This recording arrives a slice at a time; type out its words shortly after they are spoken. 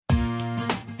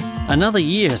Another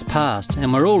year has passed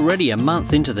and we're already a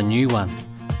month into the new one.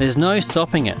 There's no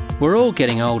stopping it. We're all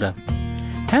getting older.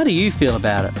 How do you feel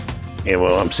about it? Yeah,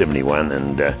 well, I'm 71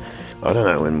 and I don't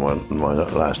know when my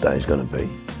last day is going to be.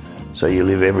 So you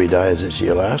live every day as it's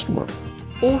your last one.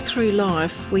 All through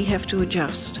life we have to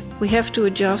adjust. We have to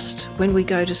adjust when we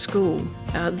go to school.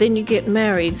 Then you get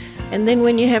married, and then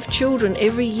when you have children,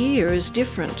 every year is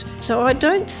different. So I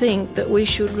don't think that we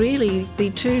should really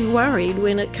be too worried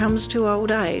when it comes to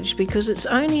old age, because it's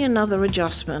only another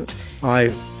adjustment.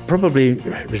 I probably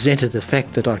resented the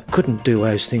fact that I couldn't do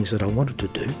those things that I wanted to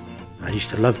do. I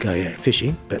used to love going out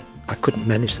fishing, but I couldn't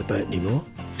manage the boat anymore.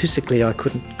 Physically, I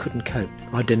couldn't cope.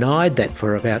 I denied that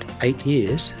for about 8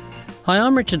 years. Hi,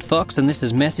 I'm Richard Fox and this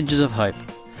is Messages of Hope.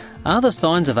 Are the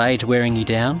signs of age wearing you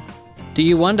down? Do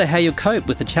you wonder how you'll cope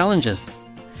with the challenges?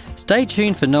 Stay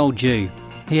tuned for Noel Dew.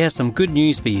 He has some good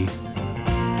news for you.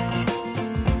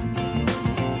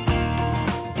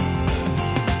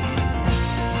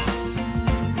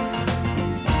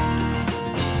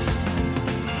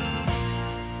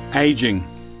 Ageing.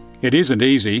 It isn't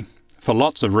easy, for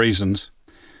lots of reasons.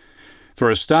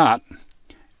 For a start,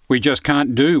 we just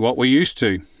can't do what we used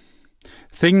to.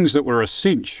 Things that were a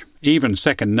cinch, even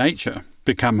second nature,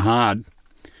 become hard.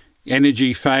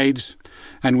 Energy fades,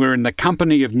 and we're in the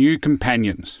company of new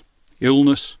companions.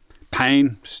 Illness,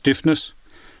 pain, stiffness,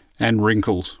 and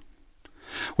wrinkles.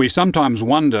 We sometimes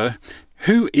wonder,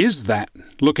 who is that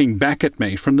looking back at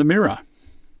me from the mirror?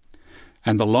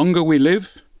 And the longer we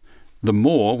live, the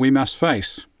more we must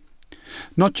face.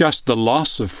 Not just the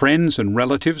loss of friends and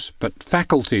relatives, but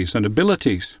faculties and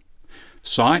abilities.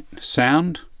 Sight,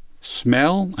 sound,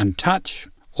 smell and touch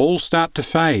all start to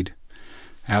fade.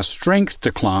 Our strength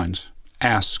declines,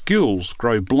 our skills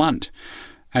grow blunt,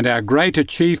 and our great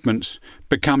achievements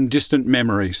become distant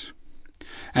memories.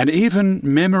 And even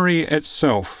memory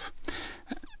itself.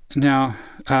 Now,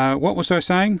 what was I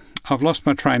saying? I've lost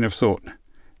my train of thought.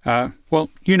 Well,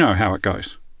 you know how it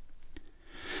goes.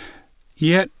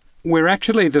 Yet, we're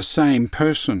actually the same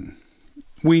person.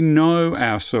 We know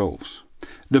ourselves.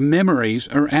 The memories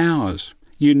are ours,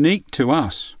 unique to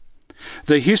us.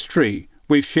 The history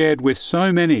we've shared with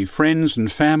so many friends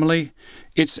and family,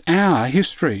 it's our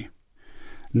history.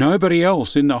 Nobody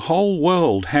else in the whole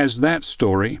world has that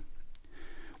story.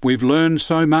 We've learned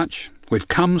so much, we've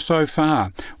come so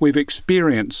far, we've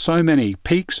experienced so many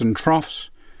peaks and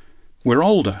troughs. We're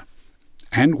older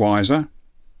and wiser.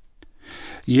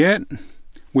 Yet,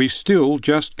 we still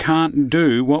just can't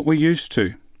do what we used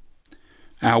to.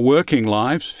 Our working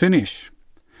lives finish.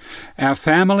 Our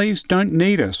families don't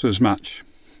need us as much.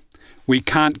 We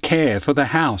can't care for the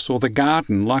house or the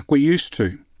garden like we used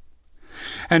to.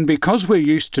 And because we're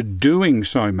used to doing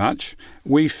so much,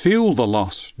 we feel the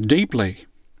loss deeply.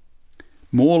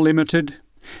 More limited,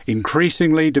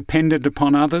 increasingly dependent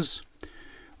upon others.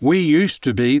 We used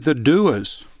to be the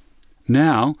doers.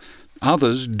 Now,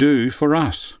 others do for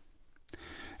us.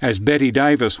 As Betty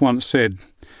Davis once said,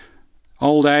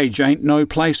 old age ain't no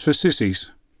place for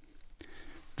sissies.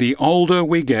 The older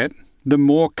we get, the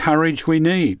more courage we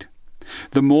need.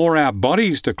 The more our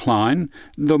bodies decline,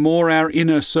 the more our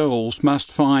inner selves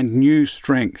must find new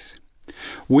strength.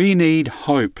 We need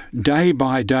hope day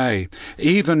by day,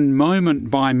 even moment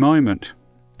by moment.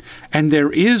 And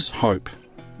there is hope,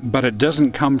 but it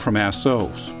doesn't come from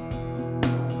ourselves.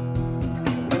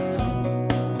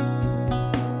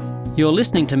 You're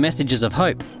listening to Messages of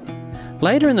Hope.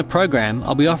 Later in the program,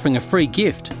 I'll be offering a free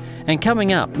gift, and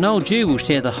coming up, Noel Dew will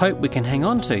share the hope we can hang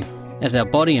on to as our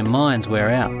body and minds wear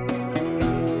out.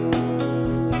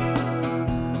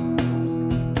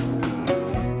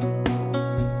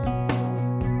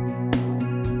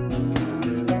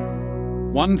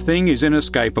 One thing is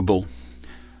inescapable.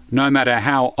 No matter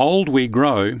how old we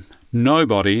grow,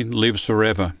 nobody lives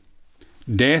forever.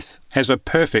 Death has a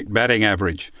perfect batting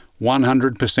average,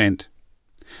 100%.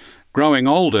 Growing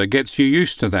older gets you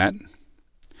used to that.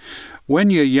 When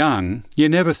you're young, you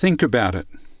never think about it.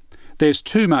 There's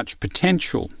too much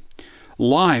potential.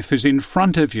 Life is in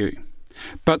front of you.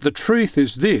 But the truth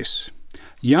is this: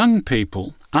 young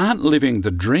people aren't living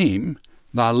the dream,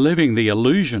 they're living the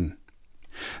illusion.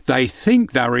 They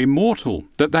think they're immortal,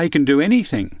 that they can do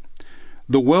anything.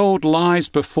 The world lies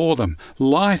before them,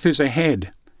 life is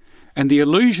ahead. And the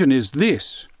illusion is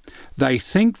this: they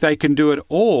think they can do it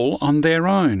all on their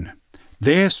own.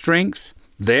 Their strength,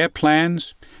 their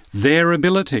plans, their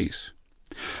abilities.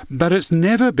 But it's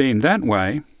never been that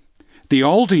way. The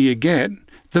older you get,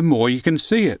 the more you can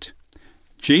see it.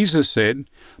 Jesus said,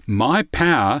 "My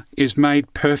power is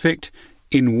made perfect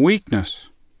in weakness."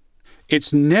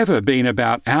 It's never been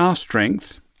about our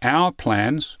strength, our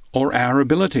plans, or our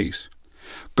abilities.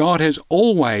 God has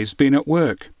always been at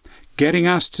work, getting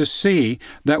us to see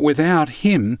that without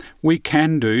Him we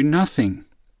can do nothing.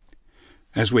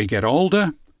 As we get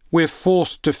older, we're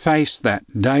forced to face that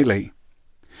daily.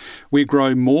 We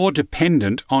grow more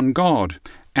dependent on God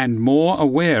and more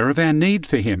aware of our need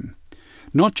for Him,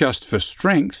 not just for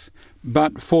strength,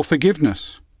 but for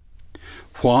forgiveness.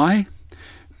 Why?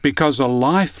 Because a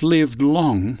life lived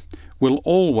long will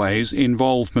always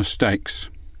involve mistakes.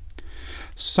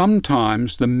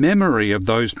 Sometimes the memory of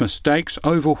those mistakes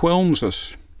overwhelms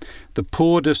us. The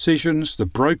poor decisions, the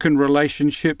broken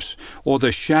relationships, or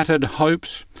the shattered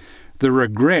hopes, the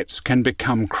regrets can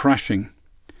become crushing.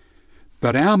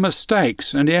 But our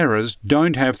mistakes and errors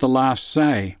don't have the last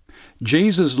say.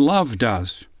 Jesus' love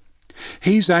does.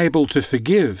 He's able to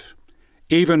forgive,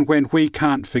 even when we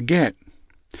can't forget.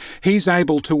 He's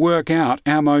able to work out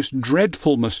our most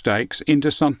dreadful mistakes into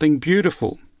something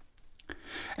beautiful.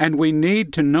 And we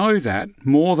need to know that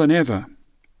more than ever.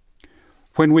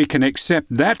 When we can accept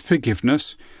that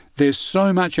forgiveness, there's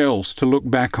so much else to look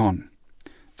back on.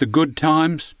 The good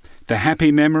times, the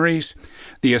happy memories,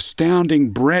 the astounding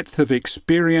breadth of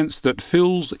experience that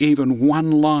fills even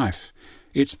one life.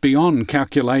 It's beyond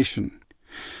calculation.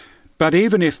 But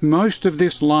even if most of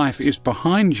this life is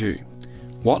behind you,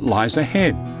 what lies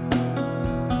ahead?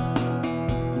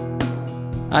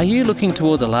 Are you looking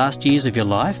toward the last years of your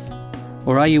life?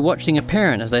 Or are you watching a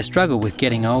parent as they struggle with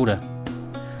getting older?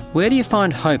 Where do you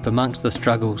find hope amongst the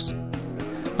struggles?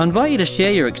 I invite you to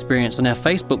share your experience on our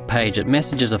Facebook page at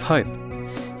Messages of Hope.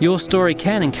 Your story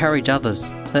can encourage others.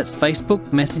 That's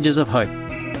Facebook Messages of Hope.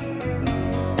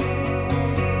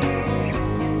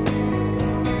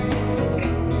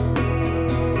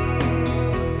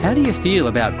 How do you feel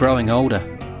about growing older?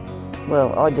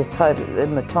 Well, I just hope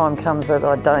when the time comes that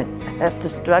I don't have to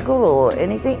struggle or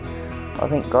anything. I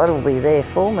think God will be there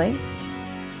for me.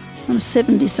 I'm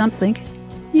 70-something.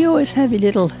 You always have your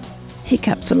little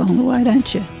hiccups along the way,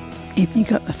 don't you? If you've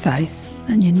got the faith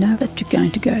and you know that you're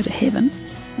going to go to heaven,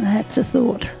 that's a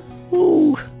thought.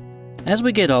 Ooh. As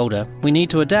we get older, we need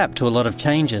to adapt to a lot of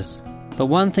changes. But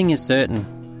one thing is certain.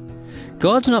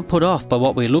 God's not put off by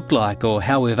what we look like or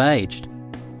how we've aged.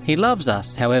 He loves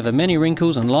us, however many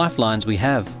wrinkles and lifelines we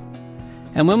have.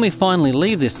 And when we finally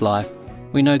leave this life,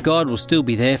 we know God will still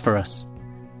be there for us.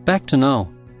 Back to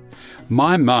Noel.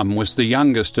 My mum was the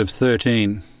youngest of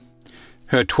 13.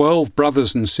 Her 12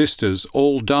 brothers and sisters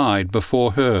all died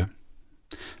before her,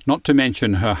 not to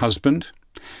mention her husband,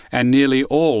 and nearly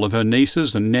all of her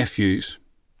nieces and nephews,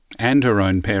 and her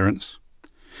own parents.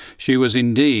 She was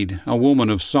indeed a woman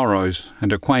of sorrows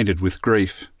and acquainted with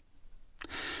grief.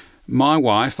 My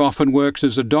wife often works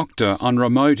as a doctor on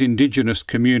remote Indigenous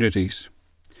communities.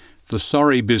 The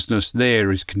sorry business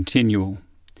there is continual.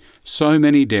 So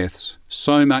many deaths,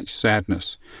 so much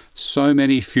sadness, so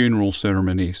many funeral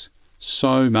ceremonies,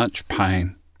 so much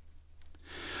pain.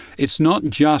 It's not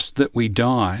just that we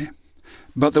die,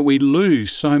 but that we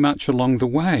lose so much along the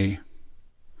way.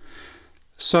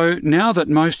 So now that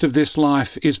most of this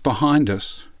life is behind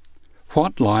us,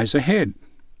 what lies ahead?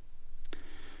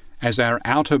 As our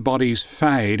outer bodies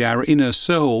fade, our inner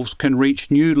selves can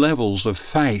reach new levels of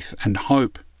faith and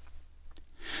hope.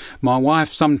 My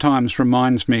wife sometimes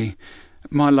reminds me,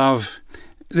 "My love,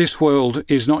 this world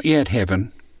is not yet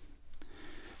heaven."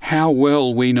 How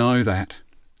well we know that,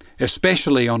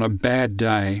 especially on a bad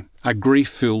day, a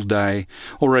grief-filled day,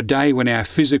 or a day when our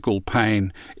physical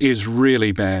pain is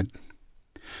really bad.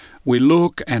 We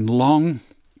look and long,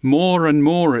 more and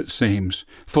more it seems,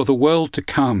 for the world to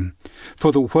come,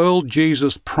 for the world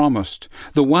Jesus promised,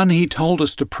 the one He told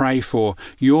us to pray for,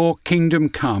 "Your kingdom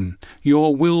come,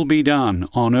 your will be done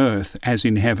on earth as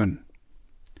in heaven."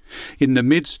 In the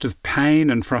midst of pain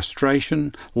and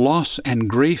frustration, loss and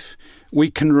grief, we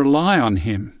can rely on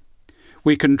Him.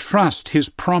 We can trust His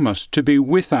promise to be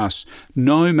with us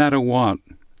no matter what.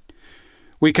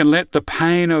 We can let the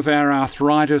pain of our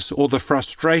arthritis or the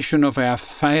frustration of our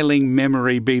failing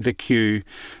memory be the cue.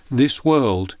 This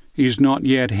world is not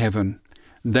yet heaven.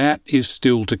 That is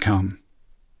still to come.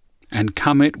 And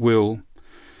come it will,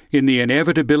 in the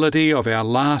inevitability of our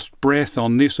last breath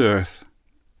on this earth.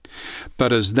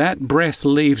 But as that breath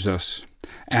leaves us,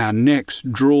 our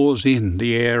next draws in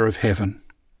the air of heaven.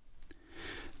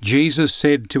 Jesus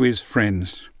said to His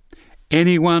friends,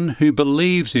 "Anyone who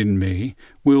believes in me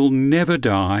will never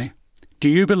die. Do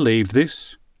you believe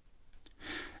this?"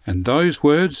 And those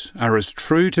words are as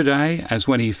true today as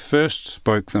when He first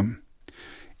spoke them.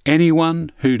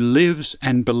 Anyone who lives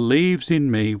and believes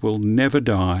in me will never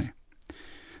die.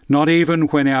 Not even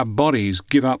when our bodies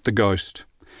give up the ghost.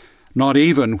 Not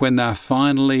even when they're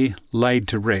finally laid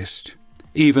to rest.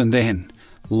 Even then,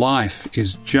 Life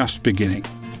is just beginning.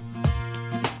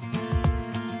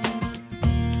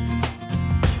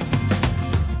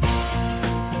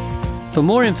 For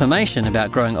more information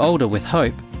about growing older with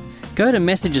hope, go to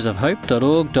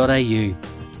messagesofhope.org.au,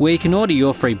 where you can order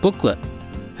your free booklet,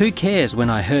 Who Cares When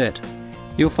I Hurt?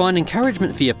 You'll find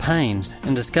encouragement for your pains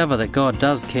and discover that God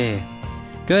does care.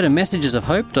 Go to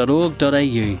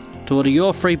messagesofhope.org.au to order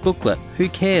your free booklet, Who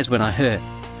Cares When I Hurt?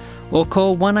 Or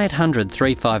call 1800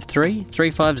 353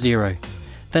 350.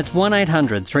 That's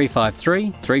 1800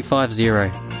 353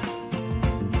 350.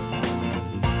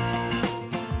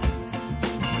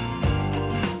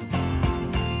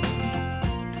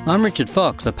 I'm Richard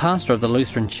Fox, a pastor of the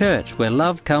Lutheran Church where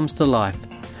love comes to life.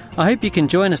 I hope you can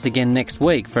join us again next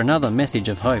week for another message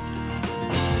of hope.